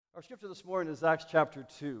Our scripture this morning is Acts chapter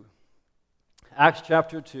 2. Acts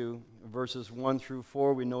chapter 2, verses 1 through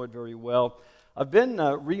 4. We know it very well. I've been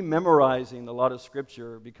rememorizing a lot of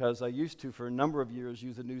scripture because I used to, for a number of years,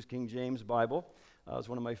 use the New King James Bible. It was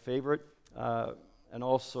one of my favorite. And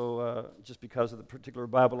also, just because of the particular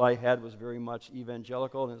Bible I had was very much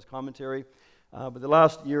evangelical in its commentary. But the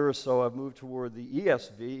last year or so, I've moved toward the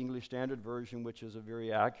ESV, English Standard Version, which is a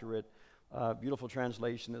very accurate, beautiful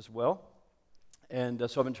translation as well. And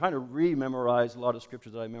so I've been trying to re-memorize a lot of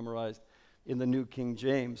scriptures that I memorized in the New King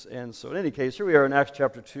James. And so in any case, here we are in Acts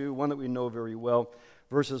chapter 2, one that we know very well,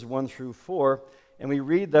 verses 1 through 4. And we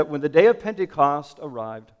read that when the day of Pentecost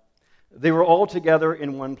arrived, they were all together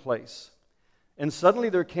in one place. And suddenly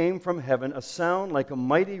there came from heaven a sound like a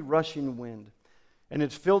mighty rushing wind, and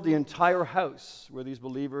it filled the entire house where these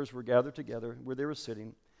believers were gathered together, where they were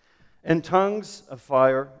sitting. And tongues of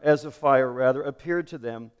fire, appeared to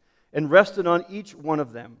them, and rested on each one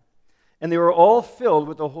of them. And they were all filled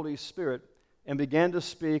with the Holy Spirit and began to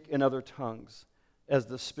speak in other tongues as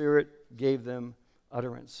the Spirit gave them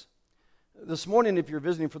utterance. This morning, if you're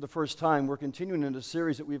visiting for the first time, we're continuing in a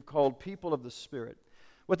series that we've called People of the Spirit.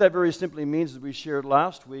 What that very simply means, as we shared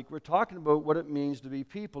last week, we're talking about what it means to be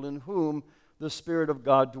people in whom the Spirit of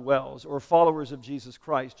God dwells, or followers of Jesus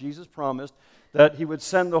Christ. Jesus promised that He would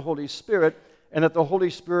send the Holy Spirit and that the Holy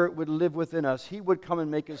Spirit would live within us. He would come and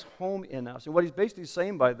make His home in us. And what He's basically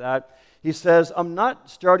saying by that, He says, I'm not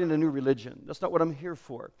starting a new religion. That's not what I'm here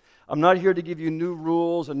for. I'm not here to give you new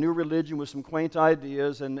rules, a new religion with some quaint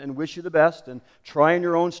ideas and wish you the best and try in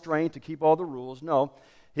your own strength to keep all the rules. No.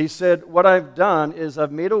 He said, what I've done is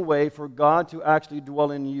I've made a way for God to actually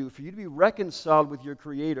dwell in you, for you to be reconciled with your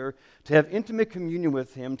Creator, to have intimate communion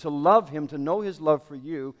with Him, to love Him, to know His love for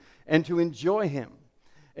you, and to enjoy Him.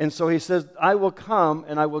 And so He says, I will come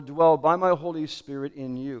and I will dwell by my Holy Spirit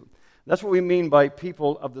in you. That's what we mean by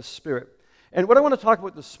people of the Spirit. And what I want to talk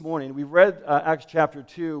about this morning, we read Acts chapter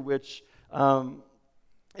 2, which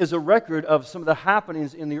is a record of some of the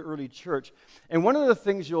happenings in the early church. And one of the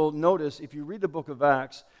things you'll notice if you read the book of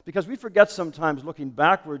Acts, because we forget sometimes looking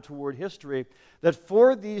backward toward history, that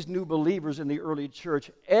for these new believers in the early church,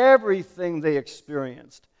 everything they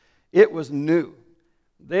experienced, it was new.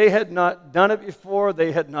 They had not done it before,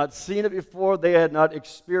 they had not seen it before, they had not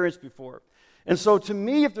experienced before. And so to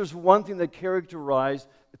me, if there's one thing that characterized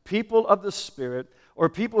people of the Spirit, or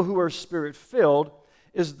people who are Spirit-filled,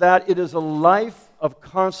 is that it is a life of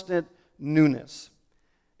constant newness.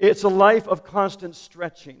 It's a life of constant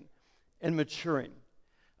stretching and maturing.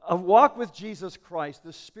 A walk with Jesus Christ,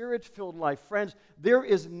 the Spirit-filled life. Friends, there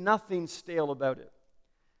is nothing stale about it.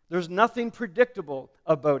 There's nothing predictable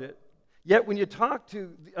about it. Yet when you talk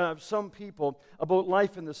to some people about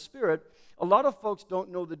life in the Spirit, a lot of folks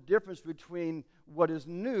don't know the difference between what is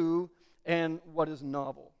new and what is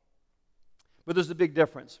novel. But there's a big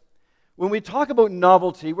difference. When we talk about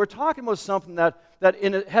novelty, we're talking about something that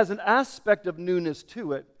it has an aspect of newness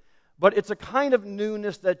to it, but it's a kind of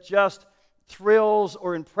newness that just thrills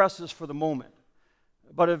or impresses for the moment.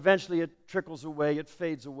 But eventually it trickles away, it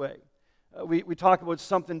fades away. We talk about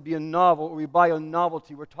something being novel, or we buy a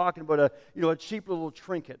novelty. We're talking about a cheap little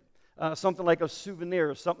trinket, something like a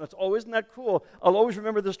souvenir, or something that's, oh, isn't that cool? I'll always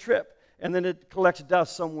remember this trip. And then it collects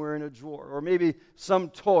dust somewhere in a drawer, or maybe some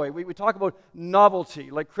toy. We talk about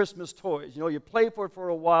novelty, like Christmas toys. You play for it for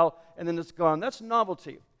a while, and then it's gone. That's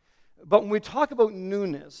novelty. But when we talk about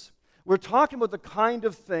newness, we're talking about the kind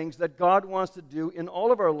of things that God wants to do in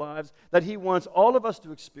all of our lives, that He wants all of us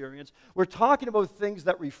to experience. We're talking about things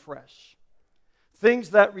that refresh,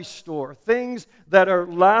 things that restore, things that are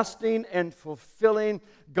lasting and fulfilling.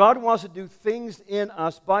 God wants to do things in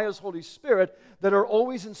us by His Holy Spirit that are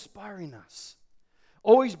always inspiring us,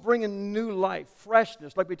 always bringing new life,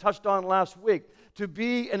 freshness, like we touched on last week. To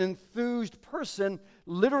be an enthused person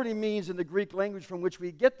literally means, in the Greek language from which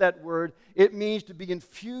we get that word, it means to be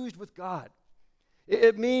infused with God.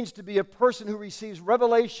 It means to be a person who receives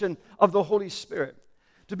revelation of the Holy Spirit.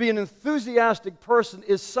 To be an enthusiastic person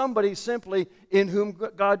is somebody simply in whom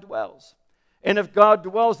God dwells. And if God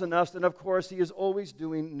dwells in us, then of course He is always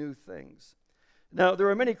doing new things. Now, there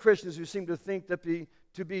are many Christians who seem to think that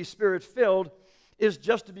to be Spirit-filled is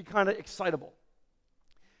just to be kind of excitable.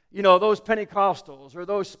 Those Pentecostals or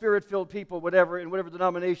those Spirit-filled people, in whatever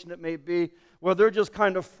denomination it may be, well, they're just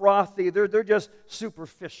kind of frothy. They're just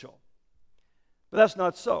superficial. But that's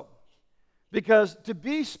not so. Because to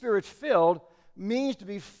be Spirit-filled means to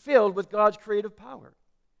be filled with God's creative power.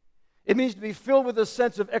 It means to be filled with a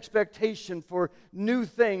sense of expectation for new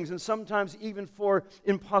things and sometimes even for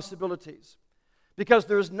impossibilities. Because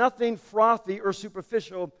there's nothing frothy or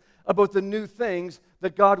superficial about the new things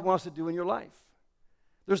that God wants to do in your life.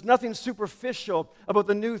 There's nothing superficial about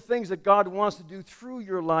the new things that God wants to do through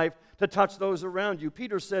your life to touch those around you.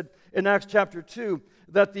 Peter said in Acts chapter 2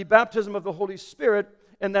 that the baptism of the Holy Spirit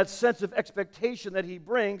and that sense of expectation that he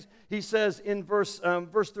brings, he says in verse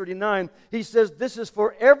 39, he says, this is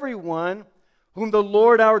for everyone whom the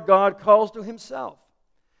Lord our God calls to himself.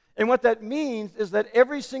 And what that means is that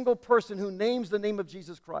every single person who names the name of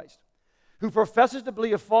Jesus Christ, who professes to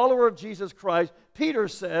be a follower of Jesus Christ, Peter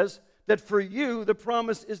says that for you the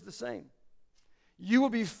promise is the same. You will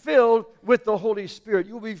be filled with the Holy Spirit.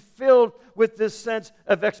 You will be filled with this sense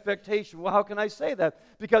of expectation. Well, how can I say that?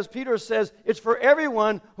 Because Peter says it's for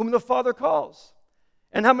everyone whom the Father calls.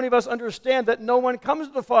 And how many of us understand that no one comes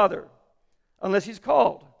to the Father unless he's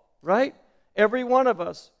called, right? Every one of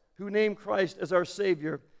us who name Christ as our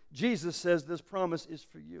Savior, Jesus says this promise is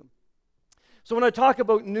for you. So when I talk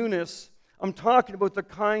about newness, I'm talking about the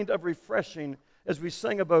kind of refreshing, as we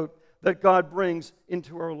sang about, that God brings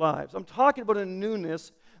into our lives. I'm talking about a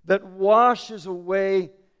newness that washes away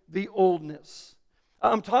the oldness.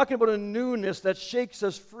 I'm talking about a newness that shakes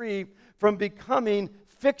us free from becoming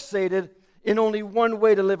fixated in only one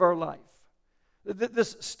way to live our life.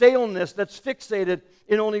 This staleness that's fixated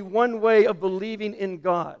in only one way of believing in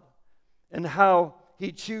God and how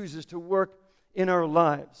he chooses to work in our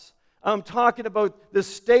lives. I'm talking about the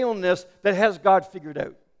staleness that has God figured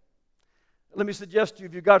out. Let me suggest to you,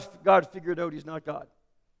 if you've got God figured out, he's not God.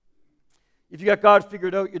 If you got God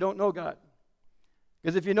figured out, you don't know God.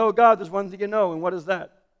 Because if you know God, there's one thing you know, and what is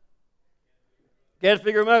that? Can't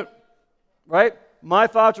figure him out, right? My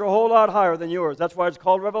thoughts are a whole lot higher than yours. That's why it's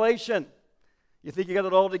called revelation. You think you got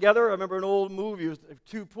it all together? I remember an old movie, it was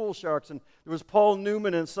two pool sharks, and there was Paul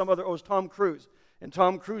Newman and it was Tom Cruise. And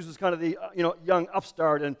Tom Cruise was kind of the young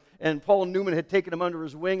upstart, and Paul Newman had taken him under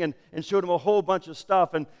his wing and showed him a whole bunch of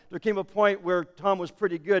stuff. And there came a point where Tom was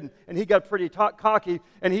pretty good, and he got pretty cocky,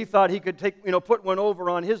 and he thought he could put one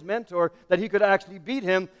over on his mentor, that he could actually beat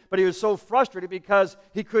him. But he was so frustrated because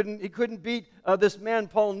he couldn't beat this man,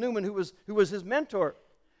 Paul Newman, who was his mentor.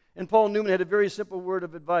 And Paul Newman had a very simple word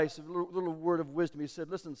of advice, a little word of wisdom. He said,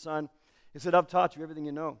 "Listen, son," he said, "I've taught you everything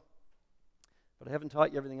you know, but I haven't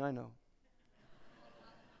taught you everything I know."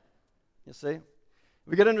 You see?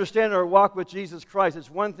 We got to understand our walk with Jesus Christ. It's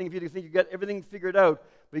one thing if you think you got everything figured out,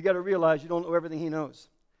 but you got to realize you don't know everything he knows.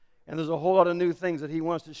 And there's a whole lot of new things that he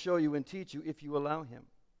wants to show you and teach you if you allow him.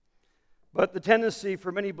 But the tendency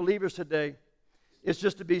for many believers today is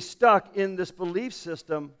just to be stuck in this belief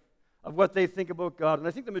system of what they think about God. And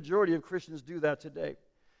I think the majority of Christians do that today.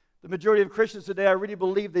 The majority of Christians today, I really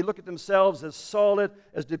believe they look at themselves as solid,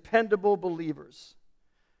 as dependable believers.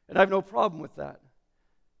 And I have no problem with that.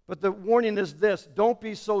 But the warning is this: don't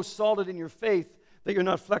be so solid in your faith that you're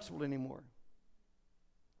not flexible anymore,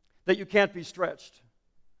 that you can't be stretched.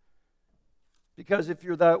 Because if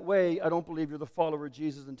you're that way, I don't believe you're the follower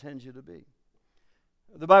Jesus intends you to be.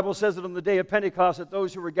 The Bible says that on the day of Pentecost, that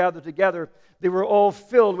those who were gathered together, they were all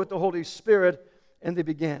filled with the Holy Spirit, and they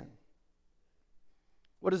began.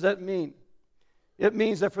 What does that mean? It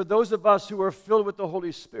means that for those of us who are filled with the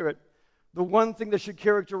Holy Spirit, the one thing that should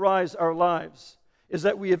characterize our lives is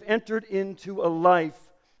that we have entered into a life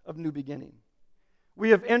of new beginning.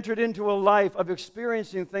 We have entered into a life of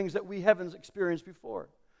experiencing things that we haven't experienced before,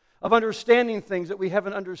 of understanding things that we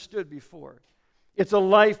haven't understood before. It's a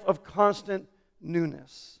life of constant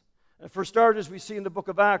newness. And for starters, we see in the book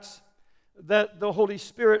of Acts that the Holy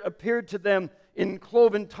Spirit appeared to them in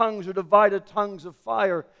cloven tongues or divided tongues of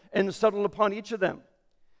fire and settled upon each of them.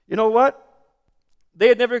 You know what? They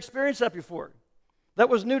had never experienced that before. That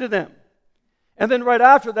was new to them. And then right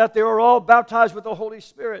after that, they were all baptized with the Holy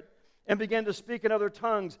Spirit and began to speak in other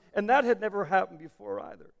tongues. And that had never happened before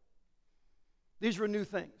either. These were new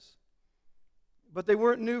things. But they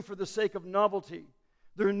weren't new for the sake of novelty.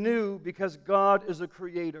 They're new because God is a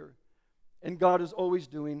creator. And God is always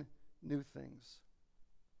doing new things.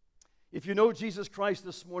 If you know Jesus Christ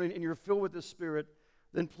this morning and you're filled with the Spirit,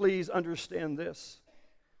 then please understand this: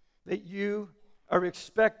 that you are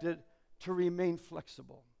expected to remain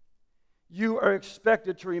flexible. You are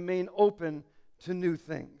expected to remain open to new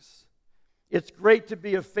things. It's great to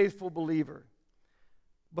be a faithful believer.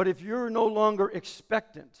 But if you're no longer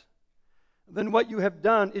expectant, then what you have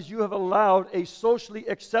done is you have allowed a socially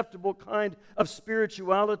acceptable kind of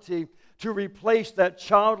spirituality to replace that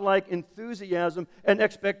childlike enthusiasm and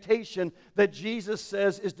expectation that Jesus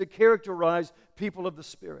says is to characterize people of the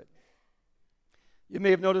Spirit. You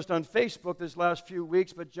may have noticed on Facebook this last few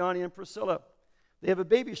weeks, but Johnny and Priscilla, they have a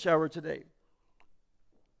baby shower today.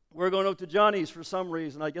 We're going out to Johnny's for some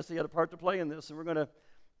reason. I guess they had a part to play in this, and we're going to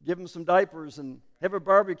give them some diapers and have a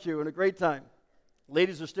barbecue and a great time.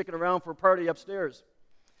 Ladies are sticking around for a party upstairs.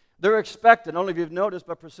 They're expectant. I don't know if you've noticed,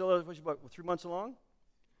 but Priscilla, what's she about 3 months along?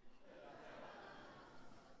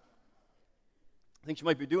 I think she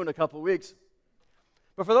might be due in a couple of weeks.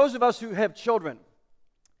 But for those of us who have children,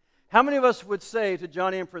 how many of us would say to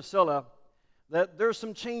Johnny and Priscilla that there's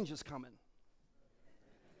some changes coming?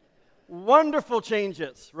 Wonderful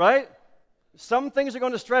changes, right? Some things are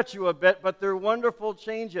going to stretch you a bit, but they're wonderful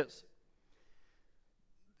changes.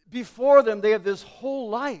 Before them, they have this whole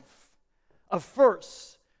life of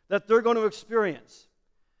firsts that they're going to experience.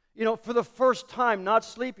 You know, for the first time, not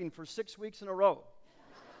sleeping for 6 weeks in a row.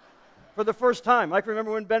 For the first time. I can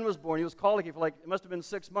remember when Ben was born. He was colicky for it must have been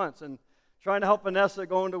 6 months. And trying to help Vanessa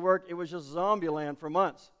going to work, it was just zombie land for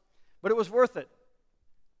months. But it was worth it.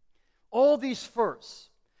 All these firsts.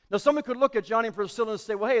 Now, someone could look at Johnny and Priscilla and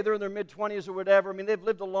say, well, hey, they're in their mid-20s or whatever. I mean, they've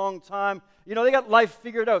lived a long time. You know, they got life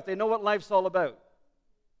figured out. They know what life's all about.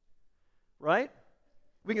 Right?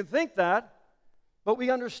 We can think that, but we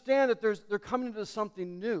understand that they're coming into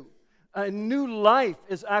something new. A new life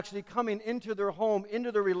is actually coming into their home,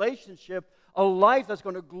 into their relationship, a life that's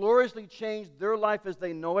going to gloriously change their life as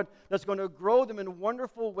they know it, that's going to grow them in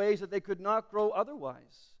wonderful ways that they could not grow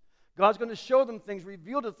otherwise. God's going to show them things,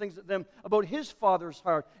 reveal to things to them about His Father's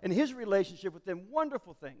heart and His relationship with them,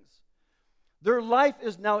 wonderful things. Their life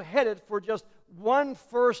is now headed for just one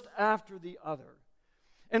first after the other.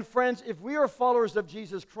 And friends, if we are followers of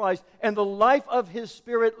Jesus Christ and the life of His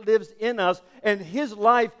Spirit lives in us and His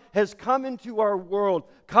life has come into our world,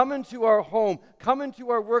 come into our home, come into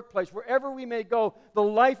our workplace, wherever we may go, the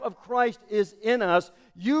life of Christ is in us,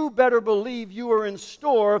 you better believe you are in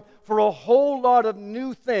store for a whole lot of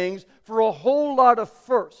new things, for a whole lot of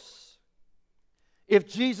firsts, if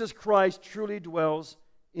Jesus Christ truly dwells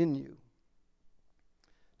in you.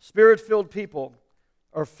 Spirit-filled people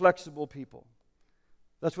are flexible people.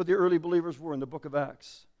 That's what the early believers were in the book of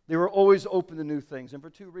Acts. They were always open to new things, and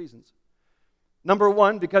for two reasons. Number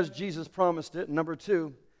one, because Jesus promised it, and number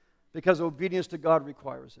two, because obedience to God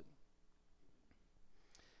requires it.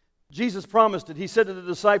 Jesus promised it. He said to the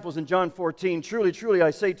disciples in John 14, truly, truly,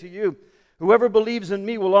 I say to you, whoever believes in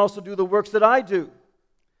me will also do the works that I do,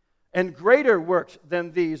 and greater works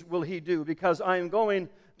than these will he do, because I am going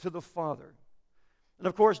to the Father. And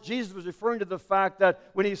of course, Jesus was referring to the fact that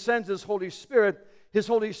when He sends His Holy Spirit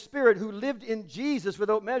who lived in Jesus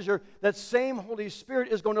without measure, that same Holy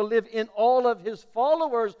Spirit is going to live in all of His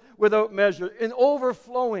followers without measure, in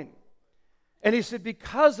overflowing. And He said,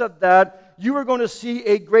 because of that, you are going to see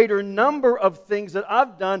a greater number of things that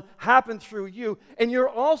I've done happen through you, and you're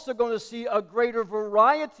also going to see a greater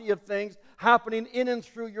variety of things happening in and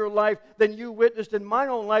through your life than you witnessed in my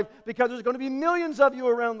own life, because there's going to be millions of you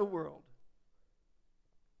around the world.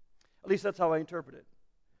 At least that's how I interpret it.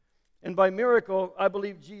 And by miracle, I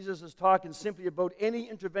believe Jesus is talking simply about any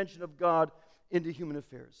intervention of God into human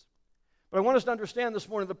affairs. But I want us to understand this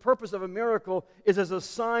morning the purpose of a miracle is as a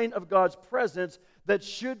sign of God's presence that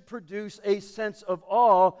should produce a sense of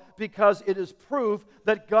awe, because it is proof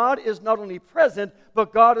that God is not only present,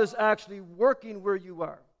 but God is actually working where you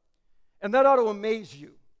are. And that ought to amaze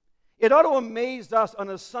you. It ought to amaze us on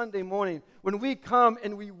a Sunday morning when we come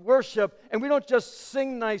and we worship, and we don't just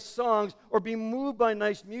sing nice songs or be moved by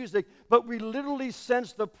nice music, but we literally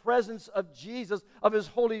sense the presence of Jesus, of His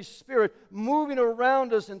Holy Spirit, moving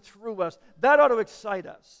around us and through us. That ought to excite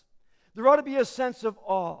us. There ought to be a sense of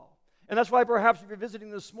awe. And that's why perhaps if you're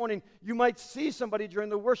visiting this morning, you might see somebody during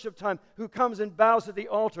the worship time who comes and bows at the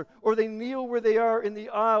altar, or they kneel where they are in the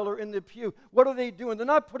aisle or in the pew. What are they doing? They're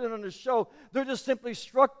not putting on a show. They're just simply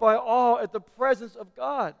struck by awe at the presence of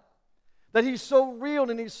God. That He's so real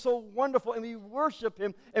and He's so wonderful, and we worship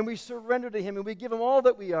Him and we surrender to Him and we give Him all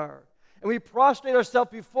that we are. And we prostrate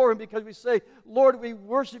ourselves before Him because we say, Lord, we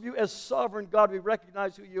worship You as sovereign God. We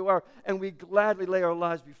recognize who You are, and we gladly lay our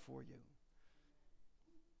lives before You.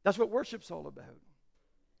 That's what worship's all about.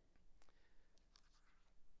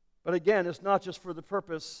 But again, it's not just for the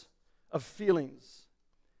purpose of feelings.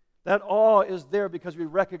 That awe is there because we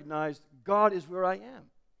recognize God is where I am.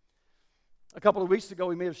 A couple of weeks ago,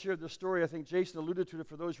 we may have shared this story. I think Jason alluded to it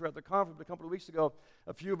for those who were at the conference. But a couple of weeks ago,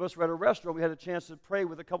 a few of us were at a restaurant. We had a chance to pray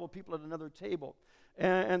with a couple of people at another table.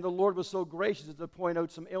 And the Lord was so gracious as to point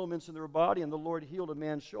out some ailments in their body, and the Lord healed a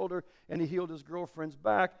man's shoulder, and He healed his girlfriend's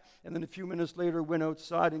back, and then a few minutes later went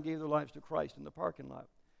outside and gave their lives to Christ in the parking lot.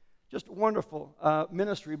 Just wonderful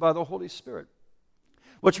ministry by the Holy Spirit.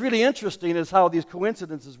 What's really interesting is how these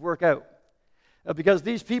coincidences work out. Because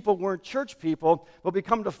these people weren't church people, but we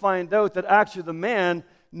come to find out that actually the man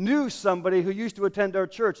knew somebody who used to attend our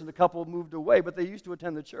church, and the couple moved away, but they used to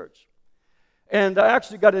attend the church. And I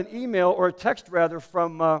actually got an email, or a text rather,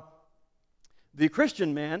 from the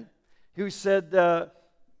Christian man who said,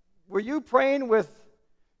 were you praying with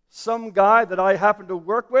some guy that I happened to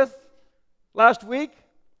work with last week?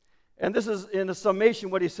 And this is in a summation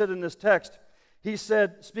what he said in this text. He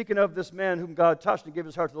said, speaking of this man whom God touched and gave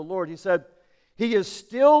his heart to the Lord, he said, he is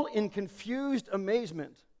still in confused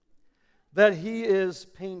amazement that he is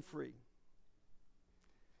pain-free.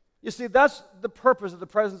 You see, that's the purpose of the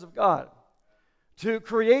presence of God, to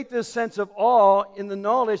create this sense of awe in the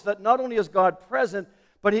knowledge that not only is God present,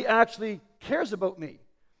 but he actually cares about me.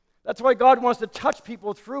 That's why God wants to touch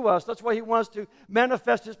people through us. That's why he wants to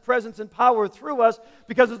manifest his presence and power through us,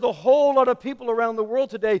 because there's a whole lot of people around the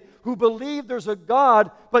world today who believe there's a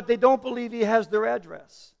God, but they don't believe he has their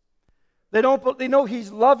address. They know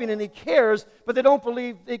he's loving and he cares, but they don't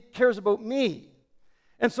believe he cares about me.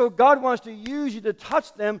 And so God wants to use you to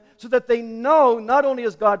touch them so that they know not only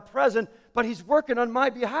is God present, but he's working on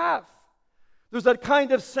my behalf. There's that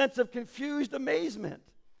kind of sense of confused amazement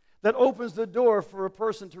that opens the door for a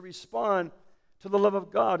person to respond to the love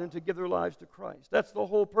of God and to give their lives to Christ. That's the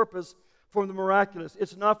whole purpose for the miraculous.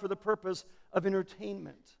 It's not for the purpose of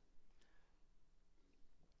entertainment.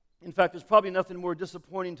 In fact, there's probably nothing more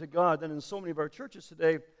disappointing to God than in so many of our churches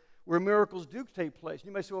today where miracles do take place.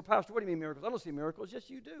 You might say, well, Pastor, what do you mean miracles? I don't see miracles.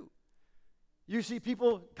 Yes, you do. You see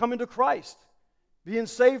people coming to Christ, being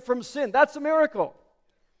saved from sin. That's a miracle.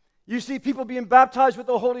 You see people being baptized with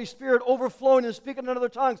the Holy Spirit, overflowing and speaking in other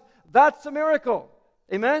tongues. That's a miracle.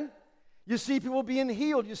 Amen? You see people being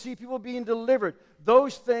healed. You see people being delivered.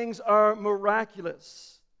 Those things are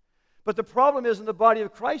miraculous. But the problem is in the body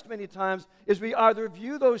of Christ many times is we either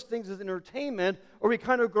view those things as entertainment or we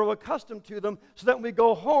kind of grow accustomed to them so that when we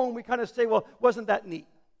go home we kind of say, well, wasn't that neat?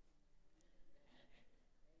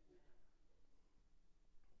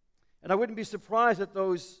 And I wouldn't be surprised that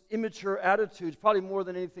those immature attitudes, probably more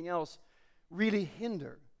than anything else, really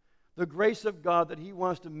hinder the grace of God that he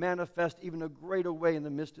wants to manifest even a greater way in the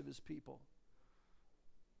midst of his people.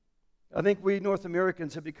 I think we North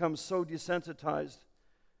Americans have become so desensitized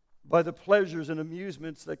by the pleasures and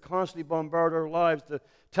amusements that constantly bombard our lives, the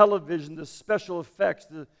television, the special effects,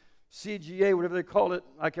 the CGA, whatever they call it,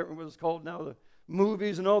 I can't remember what it's called now, the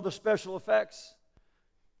movies and all the special effects,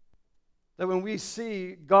 that when we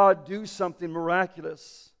see God do something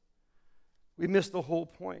miraculous, we miss the whole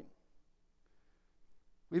point.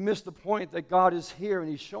 We miss the point that God is here and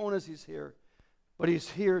he's shown us he's here, but he's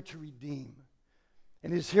here to redeem,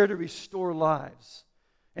 and he's here to restore lives,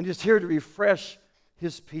 and he's here to refresh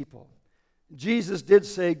his people. Jesus did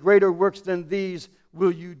say, greater works than these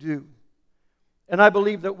will you do. And I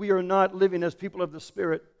believe that we are not living as people of the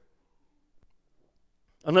Spirit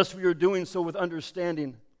unless we are doing so with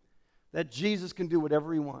understanding that Jesus can do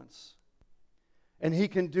whatever he wants. And he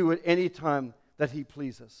can do it any time that he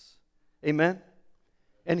pleases. Amen?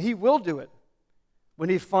 And he will do it when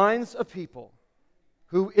he finds a people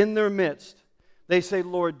who in their midst, they say,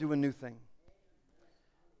 Lord, do a new thing.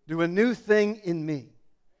 Do a new thing in me.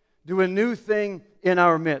 Do a new thing in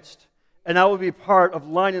our midst. And I will be part of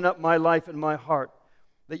lining up my life and my heart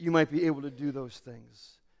that you might be able to do those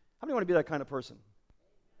things. How many want to be that kind of person?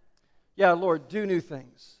 Yeah, Lord, do new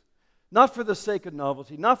things. Not for the sake of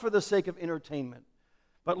novelty, not for the sake of entertainment,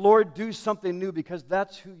 but Lord, do something new because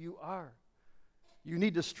that's who you are. You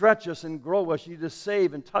need to stretch us and grow us. You need to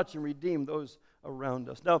save and touch and redeem those around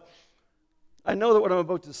us. Now, I know that what I'm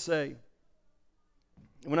about to say,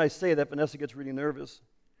 when I say that, Vanessa gets really nervous.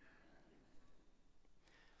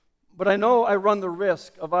 But I know I run the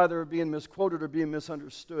risk of either being misquoted or being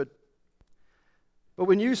misunderstood. But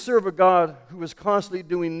when you serve a God who is constantly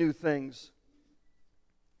doing new things,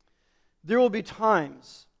 there will be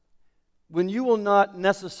times when you will not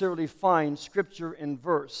necessarily find scripture and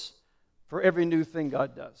verse for every new thing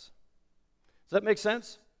God does. Does that make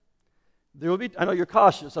sense? There will be, I know you're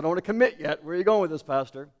cautious. I don't want to commit yet. Where are you going with this,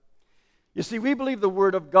 Pastor? You see, we believe the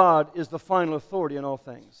Word of God is the final authority in all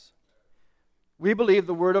things. We believe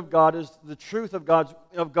the Word of God is the truth of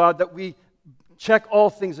God that we check all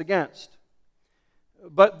things against.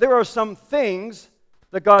 But there are some things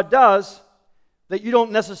that God does that you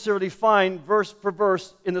don't necessarily find verse for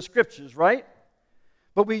verse in the Scriptures, right?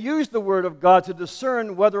 But we use the Word of God to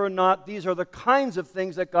discern whether or not these are the kinds of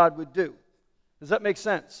things that God would do. Does that make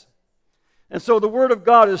sense? And so the Word of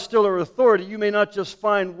God is still our authority. You may not just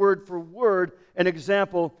find word for word an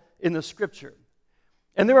example in the Scripture.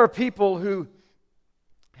 And there are people who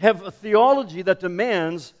have a theology that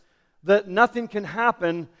demands that nothing can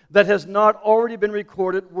happen that has not already been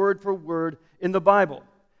recorded word for word in the Bible.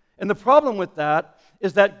 And the problem with that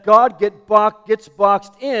is that God gets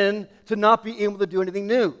boxed in to not be able to do anything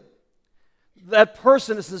new. that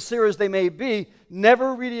person, as sincere as they may be,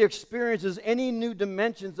 never really experiences any new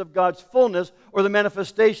dimensions of God's fullness or the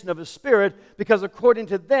manifestation of His Spirit, because according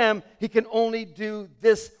to them, he can only do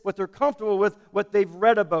this, what they're comfortable with, what they've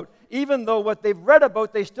read about. Even though what they've read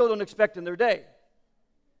about, they still don't expect in their day.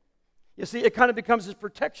 You see, it kind of becomes this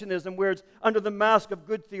protectionism where it's under the mask of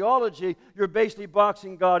good theology, you're basically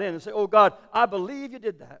boxing God in and say, oh God, I believe you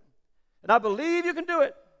did that. And I believe you can do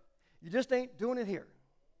it. You just ain't doing it here.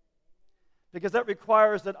 Because that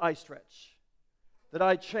requires that I stretch, that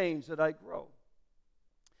I change, that I grow.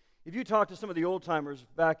 If you talk to some of the old timers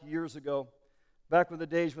back years ago, back in the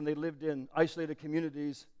days when they lived in isolated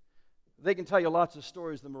communities, they can tell you lots of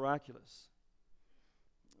stories of the miraculous.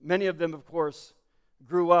 Many of them, of course,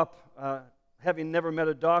 grew up having never met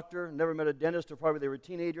a doctor, never met a dentist, or probably they were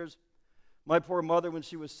teenagers. My poor mother, when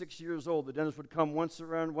she was 6 years old, the dentist would come once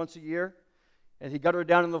a year, and he got her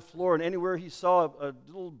down on the floor, and anywhere he saw a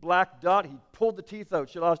little black dot, he pulled the teeth out.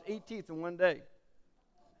 She lost 8 teeth in one day.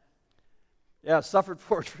 Yeah, suffered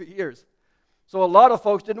for it for years. So a lot of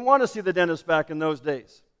folks didn't want to see the dentist back in those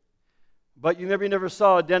days. But you never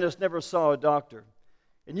saw a dentist, never saw a doctor.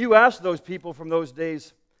 And you ask those people from those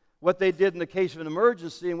days what they did in the case of an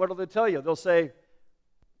emergency, and what will they tell you? They'll say,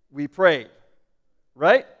 we prayed.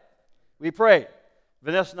 Right? We prayed.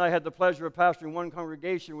 Vanessa and I had the pleasure of pastoring one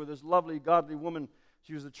congregation with this lovely, godly woman.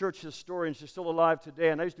 She was a church historian. She's still alive today,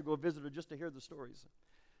 and I used to go visit her just to hear the stories.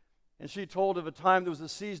 And she told of a time there was a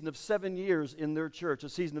season of 7 years in their church, a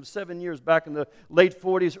season of 7 years back in the late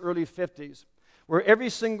 40s, early 50s, where every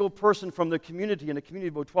single person from the community, in a community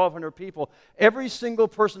of about 1,200 people, every single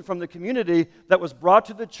person from the community that was brought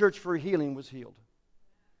to the church for healing was healed.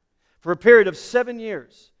 For a period of 7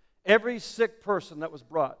 years, every sick person that was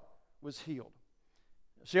brought was healed.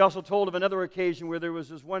 She also told of another occasion where there was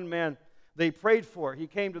this one man they prayed for. He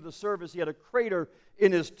came to the service. He had a crater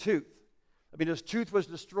in his tooth. I mean, his tooth was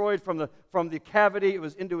destroyed from the cavity. It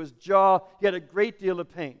was into his jaw. He had a great deal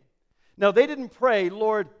of pain. Now, they didn't pray,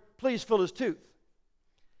 Lord, please fill his tooth.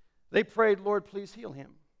 They prayed, Lord, please heal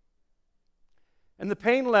him. And the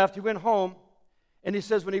pain left. He went home, and he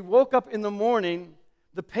says when he woke up in the morning,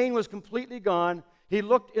 the pain was completely gone. He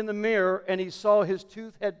looked in the mirror, and he saw his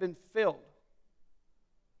tooth had been filled.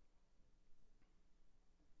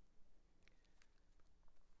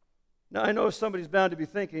 Now, I know somebody's bound to be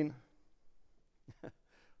thinking,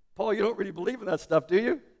 Paul, you don't really believe in that stuff, do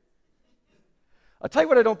you? I'll tell you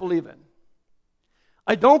what I don't believe in.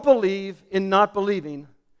 I don't believe in not believing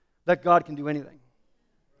that God can do anything.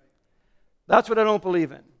 That's what I don't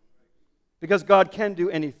believe in. Because God can do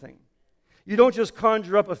anything. You don't just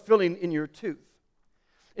conjure up a filling in your tooth.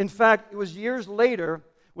 In fact, it was years later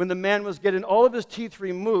when the man was getting all of his teeth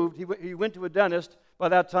removed. He went to a dentist. By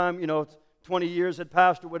that time, 20 years had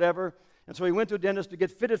passed or whatever. And so he went to a dentist to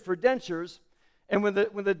get fitted for dentures. And when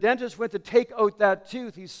the dentist went to take out that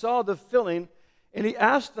tooth, he saw the filling, and he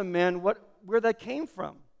asked the man where that came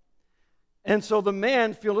from. And so the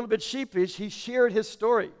man, feeling a little bit sheepish, he shared his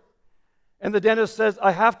story. And the dentist says,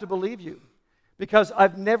 I have to believe you, because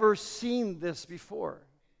I've never seen this before.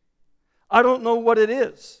 I don't know what it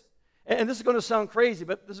is. And this is going to sound crazy,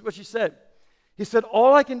 but this is what she said. He said,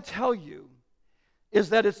 all I can tell you is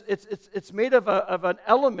that it's made of an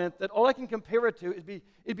element that all I can compare it to,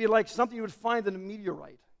 it'd be like something you would find in a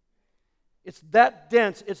meteorite. It's that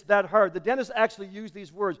dense, it's that hard. The dentist actually used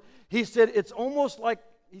these words. He said it's almost like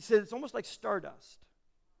stardust.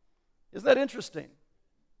 Isn't that interesting?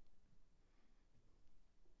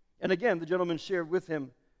 And again, the gentleman shared with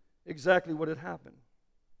him exactly what had happened.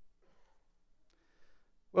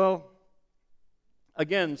 Well,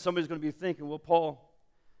 again, somebody's going to be thinking, well, Paul,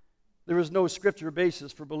 there is no scripture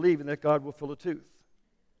basis for believing that God will fill a tooth.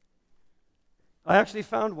 I actually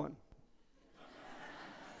found one.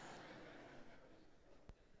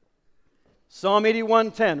 Psalm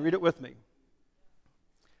 81:10, read it with me.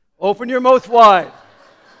 Open your mouth wide.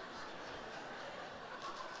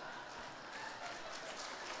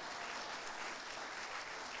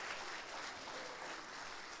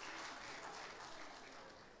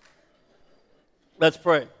 Let's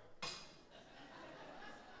pray.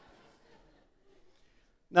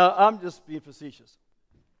 Now, I'm just being facetious.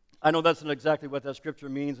 I know that's not exactly what that scripture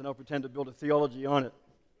means, and I'll pretend to build a theology on it.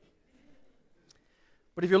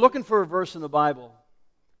 But if you're looking for a verse in the Bible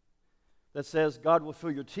that says God will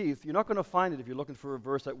fill your teeth, you're not going to find it if you're looking for a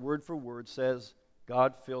verse that word for word says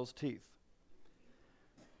God fills teeth.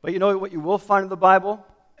 But you know what you will find in the Bible?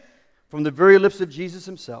 From the very lips of Jesus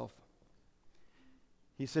himself,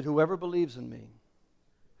 he said, whoever believes in me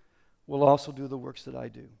will also do the works that I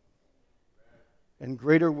do. And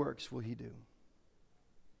greater works will he do.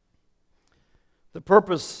 The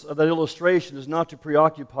purpose of that illustration is not to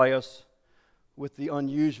preoccupy us with the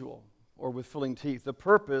unusual or with filling teeth. The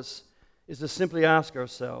purpose is to simply ask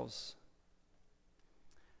ourselves,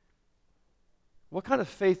 what kind of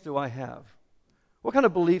faith do I have? What kind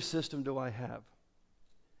of belief system do I have?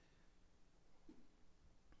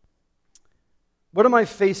 What am I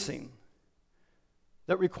facing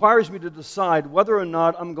that requires me to decide whether or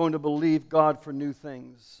not I'm going to believe God for new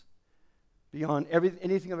things beyond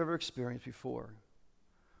anything I've ever experienced before?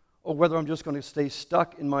 Or whether I'm just going to stay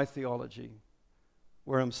stuck in my theology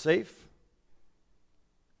where I'm safe,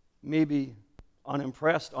 maybe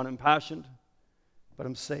unimpressed, unimpassioned, but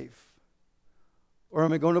I'm safe? Or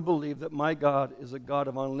am I going to believe that my God is a God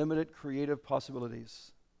of unlimited creative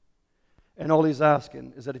possibilities? And all He's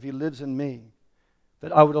asking is that if He lives in me,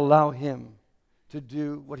 that I would allow Him to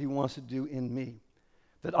do what He wants to do in me.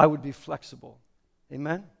 That I would be flexible.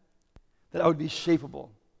 Amen? That I would be shapeable.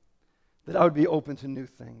 That I would be open to new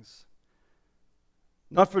things.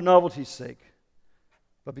 Not for novelty's sake,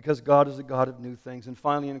 but because God is a God of new things. And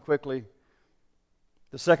finally and quickly,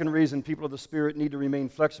 the second reason people of the Spirit need to remain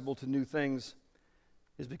flexible to new things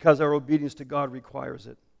is because our obedience to God requires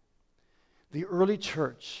it. The early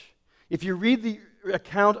church, if you read the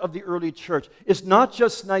account of the early church, it's not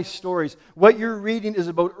just nice stories. What you're reading is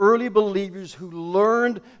about early believers who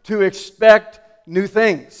learned to expect new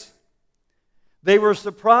things. They were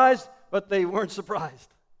surprised, but they weren't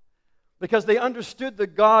surprised. Because they understood the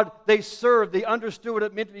God they served. They understood what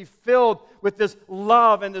it meant to be filled with this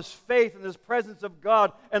love and this faith and this presence of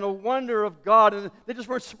God and a wonder of God. And they just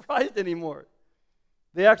weren't surprised anymore.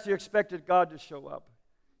 They actually expected God to show up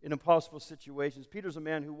in impossible situations. Peter's a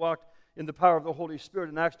man who walked in the power of the Holy Spirit.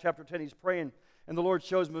 In Acts chapter 10, he's praying, and the Lord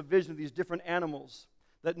shows him a vision of these different animals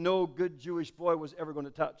that no good Jewish boy was ever going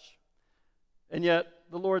to touch. And yet,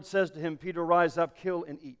 the Lord says to him, Peter, rise up, kill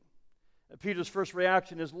and eat. And Peter's first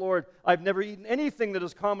reaction is, Lord, I've never eaten anything that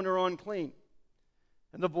is common or unclean.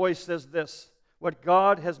 And the voice says this, what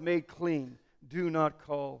God has made clean, do not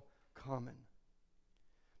call common.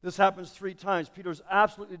 This happens 3 times. Peter's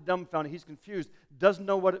absolutely dumbfounded. He's confused, doesn't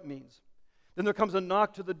know what it means. Then there comes a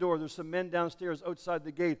knock to the door. There's some men downstairs outside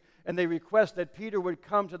the gate, and they request that Peter would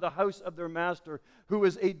come to the house of their master, who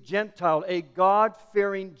is a Gentile, a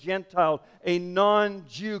God-fearing Gentile, a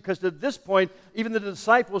non-Jew. Because to this point, even the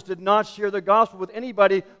disciples did not share the gospel with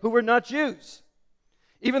anybody who were not Jews.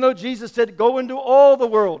 Even though Jesus said, go into all the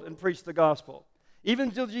world and preach the gospel. Even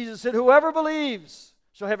until Jesus said, whoever believes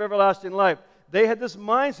shall have everlasting life. They had this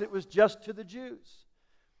mindset, it was just to the Jews.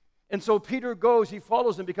 And so Peter goes, he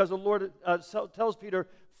follows him because the Lord tells Peter,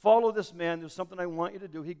 follow this man, there's something I want you to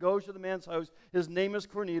do. He goes to the man's house, his name is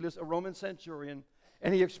Cornelius, a Roman centurion,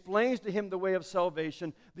 and he explains to him the way of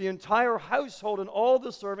salvation. The entire household and all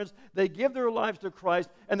the servants, they give their lives to Christ,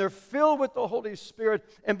 and they're filled with the Holy Spirit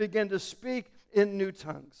and begin to speak in new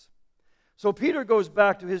tongues. So Peter goes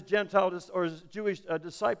back to his Gentile or his Jewish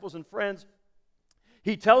disciples and friends.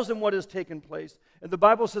 He tells them what has taken place. And the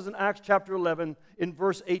Bible says in Acts chapter 11, in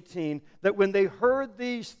verse 18, that when they heard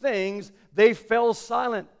these things, they fell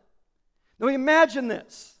silent. Now imagine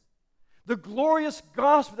this. The glorious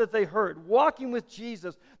gospel that they heard, walking with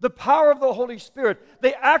Jesus, the power of the Holy Spirit,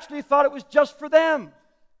 they actually thought it was just for them.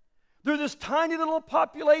 They're this tiny little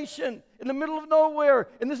population in the middle of nowhere,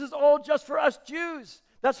 and this is all just for us Jews.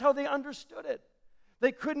 That's how they understood it.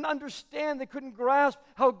 They couldn't understand, they couldn't grasp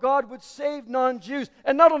how God would save non-Jews.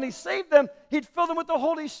 And not only save them, He'd fill them with the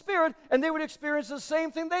Holy Spirit, and they would experience the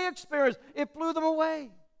same thing they experienced. It blew them away.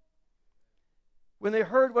 When they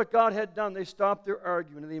heard what God had done, they stopped their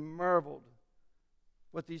argument, and they marveled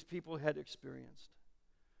what these people had experienced.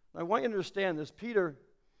 Now, I want you to understand this. Peter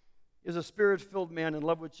is a Spirit-filled man in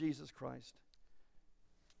love with Jesus Christ.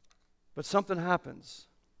 But something happens.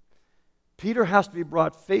 Peter has to be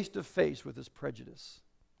brought face to face with his prejudice,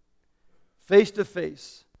 face to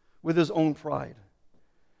face with his own pride.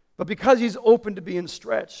 But because he's open to being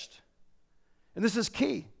stretched, and this is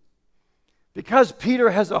key, because Peter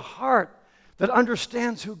has a heart that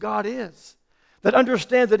understands who God is, that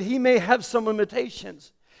understands that he may have some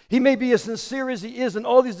limitations. He may be as sincere as he is in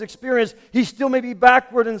all these experiences. He still may be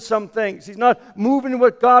backward in some things. He's not moving in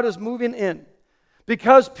what God is moving in.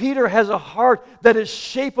 Because Peter has a heart that is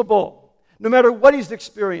shapeable, no matter what he's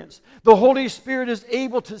experienced, the Holy Spirit is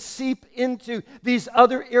able to seep into these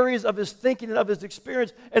other areas of his thinking and of his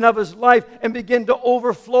experience and of his life and begin to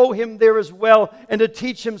overflow him there as well and to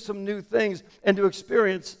teach him some new things and to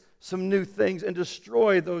experience some new things and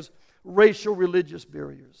destroy those racial religious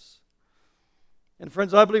barriers. And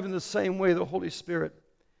friends, I believe in the same way the Holy Spirit,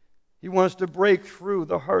 He wants to break through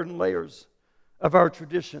the hardened layers of our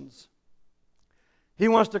traditions. He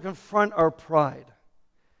wants to confront our pride.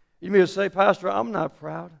 You may say, Pastor, I'm not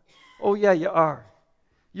proud. Oh, yeah, you are.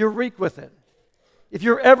 You're reek with it. If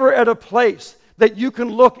you're ever at a place that you can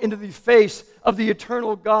look into the face of the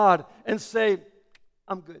eternal God and say,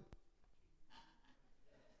 I'm good.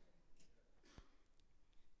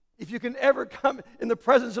 If you can ever come in the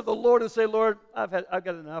presence of the Lord and say, Lord, I've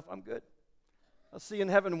got enough, I'm good. I'll see you in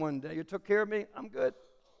heaven one day. You took care of me, I'm good.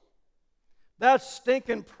 That's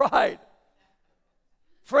stinking pride.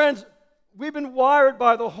 Friends, we've been wired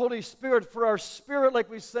by the Holy Spirit for our spirit, like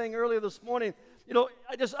we sang earlier this morning. You know,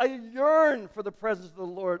 I yearn for the presence of the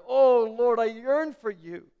Lord. Oh, Lord, I yearn for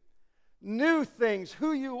you. New things,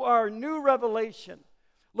 who you are, new revelation.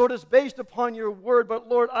 Lord, it's based upon your word, but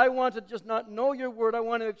Lord, I want to just not know your word. I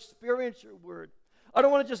want to experience your word. I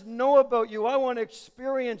don't want to just know about you. I want to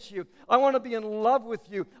experience you. I want to be in love with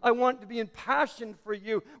you. I want to be in passion for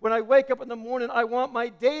you. When I wake up in the morning, I want my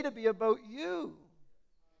day to be about you.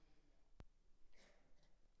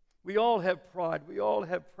 We all have pride. We all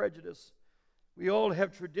have prejudice. We all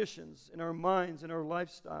have traditions in our minds and our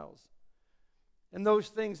lifestyles. And those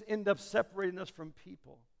things end up separating us from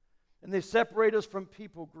people. And they separate us from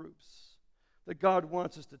people groups that God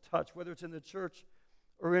wants us to touch, whether it's in the church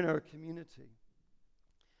or in our community.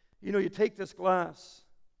 You know, you take this glass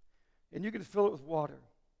and you can fill it with water.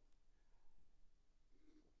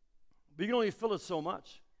 But you can only fill it so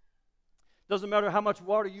much. Doesn't matter how much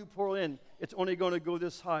water you pour in, it's only going to go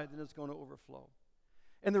this high, then it's going to overflow.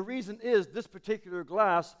 And the reason is this particular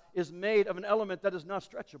glass is made of an element that is not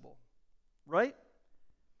stretchable, right?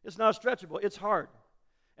 It's not stretchable. It's hard.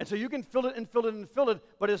 And so you can fill it and fill it and fill it,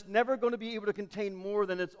 but it's never going to be able to contain more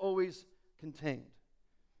than it's always contained.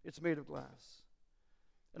 It's made of glass.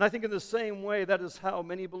 And I think in the same way, that is how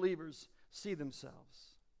many believers see themselves.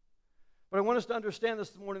 But I want us to understand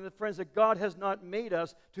this morning, that friends, that God has not made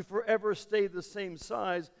us to forever stay the same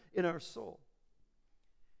size in our soul.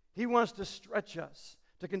 He wants to stretch us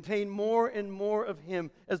to contain more and more of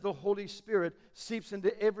Him as the Holy Spirit seeps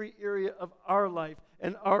into every area of our life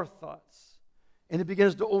and our thoughts. And it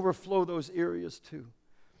begins to overflow those areas too.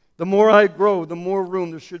 The more I grow, the more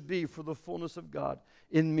room there should be for the fullness of God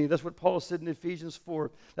in me. That's what Paul said in Ephesians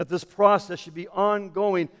 4, that this process should be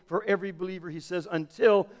ongoing for every believer, he says,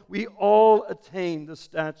 until we all attain the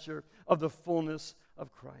stature of the fullness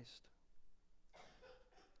of Christ.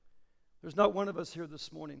 There's not one of us here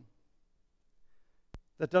this morning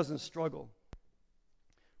that doesn't struggle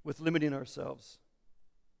with limiting ourselves.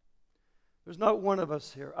 There's not one of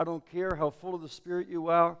us here. I don't care how full of the Spirit you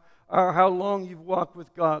are or how long you've walked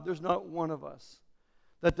with God. There's not one of us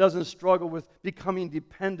that doesn't struggle with becoming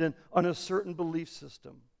dependent on a certain belief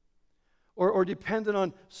system or dependent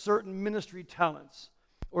on certain ministry talents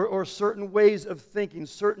or certain ways of thinking,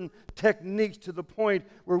 certain techniques, to the point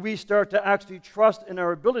where we start to actually trust in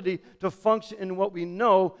our ability to function in what we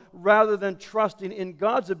know rather than trusting in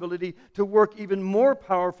God's ability to work even more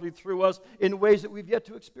powerfully through us in ways that we've yet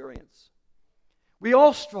to experience. We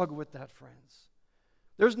all struggle with that, friends.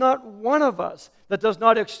 There's not one of us that does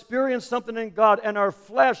not experience something in God, and our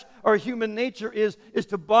flesh, our human nature is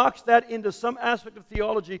to box that into some aspect of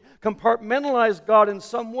theology, compartmentalize God in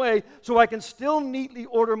some way so I can still neatly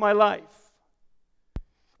order my life.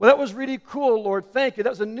 Well, that was really cool, Lord. Thank you.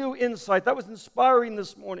 That was a new insight. That was inspiring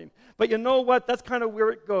this morning. But you know what? That's kind of where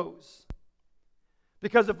it goes.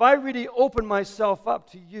 Because if I really open myself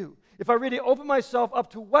up to you, if I really open myself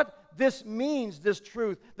up to what this means, this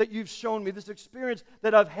truth that you've shown me, this experience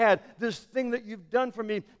that I've had, this thing that you've done for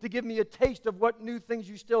me to give me a taste of what new things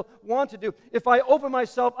you still want to do, if I open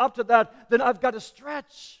myself up to that, then I've got to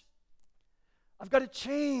stretch. I've got to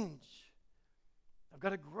change. I've got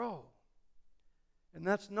to grow. And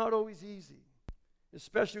that's not always easy,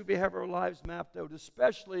 especially if we have our lives mapped out,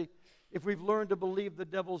 especially if we've learned to believe the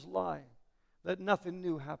devil's lie that nothing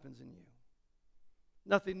new happens in you.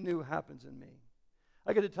 Nothing new happens in me.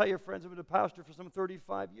 I got to tell you, friends, I've been a pastor for some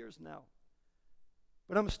 35 years now.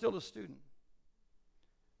 But I'm still a student.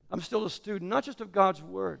 I'm still a student, not just of God's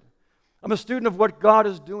Word. I'm a student of what God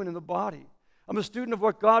is doing in the body. I'm a student of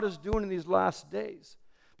what God is doing in these last days.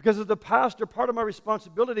 Because as the pastor, part of my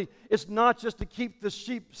responsibility is not just to keep the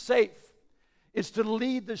sheep safe. It's to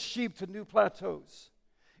lead the sheep to new plateaus.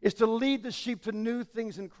 It's to lead the sheep to new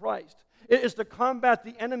things in Christ. It is to combat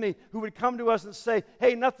the enemy who would come to us and say,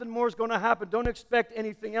 hey, nothing more is going to happen. Don't expect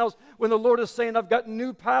anything else. When the Lord is saying, I've got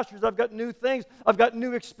new pastures, I've got new things, I've got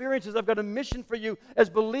new experiences, I've got a mission for you as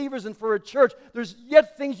believers and for a church. There's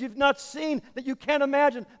yet things you've not seen that you can't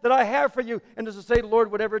imagine that I have for you. And just to say, Lord,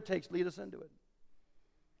 whatever it takes, lead us into it.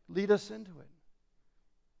 Lead us into it.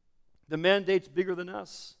 The mandate's bigger than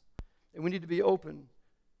us, and we need to be open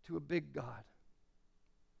to a big God.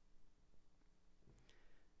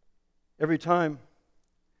 Every time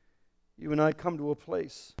you and I come to a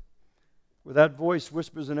place where that voice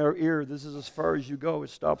whispers in our ear, this is as far as you go,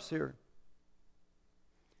 it stops here.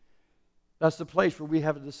 That's the place where we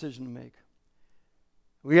have a decision to make.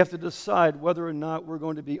 We have to decide whether or not we're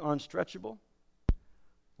going to be unstretchable,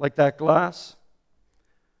 like that glass,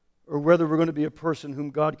 or whether we're going to be a person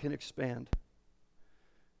whom God can expand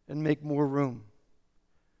and make more room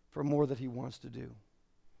for more that He wants to do.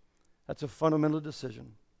 That's a fundamental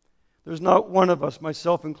decision. There's not one of us,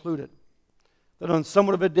 myself included, that on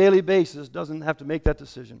somewhat of a daily basis doesn't have to make that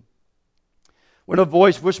decision. When a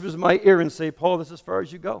voice whispers in my ear and say, Paul, this is as far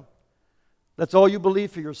as you go. That's all you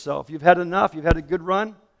believe for yourself. You've had enough. You've had a good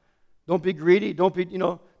run. Don't be greedy.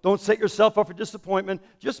 Don't set yourself up for disappointment.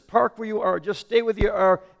 Just park where you are. Just stay with you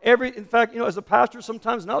are. In fact, as a pastor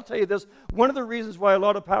sometimes, and I'll tell you this, one of the reasons why a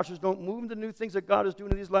lot of pastors don't move into new things that God is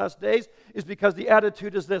doing in these last days is because the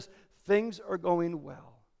attitude is this: things are going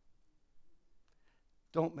well.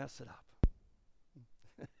 Don't mess it up.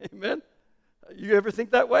 Amen? You ever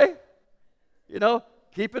think that way?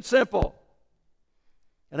 Keep it simple.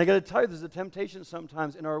 And I got to tell you, there's a temptation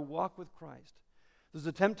sometimes in our walk with Christ. There's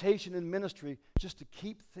a temptation in ministry just to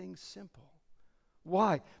keep things simple.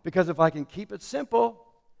 Why? Because if I can keep it simple,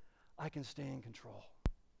 I can stay in control.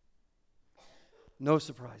 No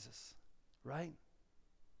surprises, right?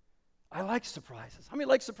 I like surprises. How many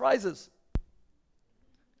like surprises?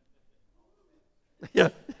 Yeah,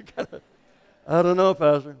 you gotta, I don't know,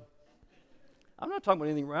 Pastor. I'm not talking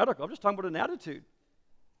about anything radical. I'm just talking about an attitude.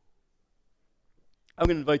 I'm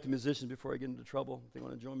going to invite the musicians before I get into trouble, if they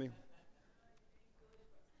want to join me.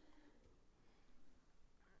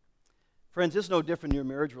 Friends, it's no different in your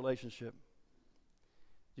marriage relationship.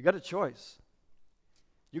 You got a choice.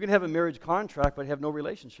 You can have a marriage contract but have no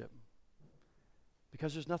relationship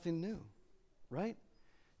because there's nothing new, right?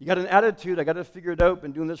 You got an attitude, I got to figure it out,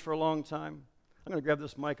 been doing this for a long time. I'm going to grab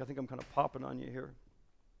this mic. I think I'm kind of popping on you here.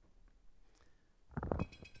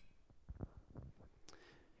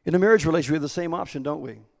 In a marriage relationship, we have the same option, don't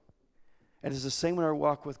we? And it's the same in our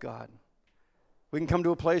walk with God. We can come to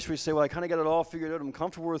a place where we say, well, I kind of got it all figured out. I'm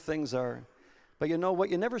comfortable where things are. But you know what?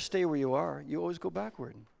 You never stay where you are. You always go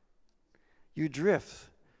backward. You drift.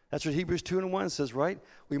 That's what Hebrews 2:1 says, right?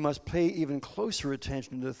 We must pay even closer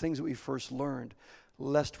attention to the things that we first learned,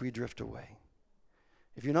 lest we drift away.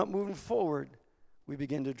 If you're not moving forward, we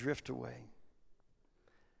begin to drift away.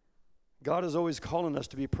 God is always calling us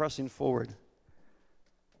to be pressing forward.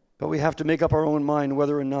 But we have to make up our own mind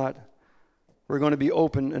whether or not we're going to be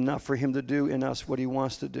open enough for Him to do in us what He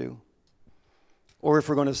wants to do. Or if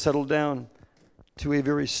we're going to settle down to a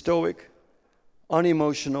very stoic,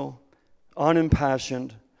 unemotional,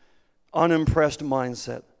 unimpassioned, unimpressed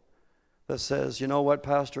mindset that says, you know what,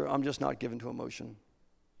 Pastor, I'm just not given to emotion.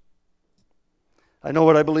 I know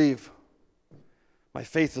what I believe. My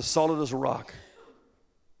faith is solid as a rock.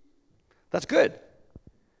 That's good,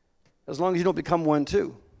 as long as you don't become one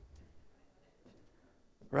too.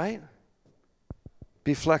 Right?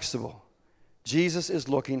 Be flexible. Jesus is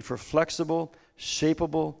looking for flexible,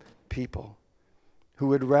 shapeable people who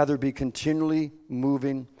would rather be continually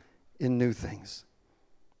moving in new things.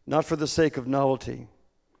 Not for the sake of novelty,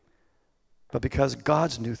 but because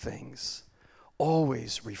God's new things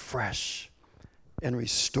always refresh and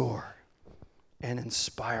restore and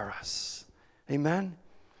inspire us. Amen?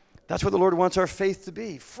 That's what the Lord wants our faith to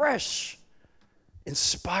be. Fresh,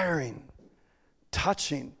 inspiring,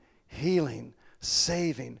 touching, healing,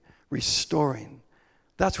 saving, restoring.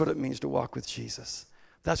 That's what it means to walk with Jesus.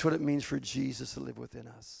 That's what it means for Jesus to live within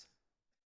us.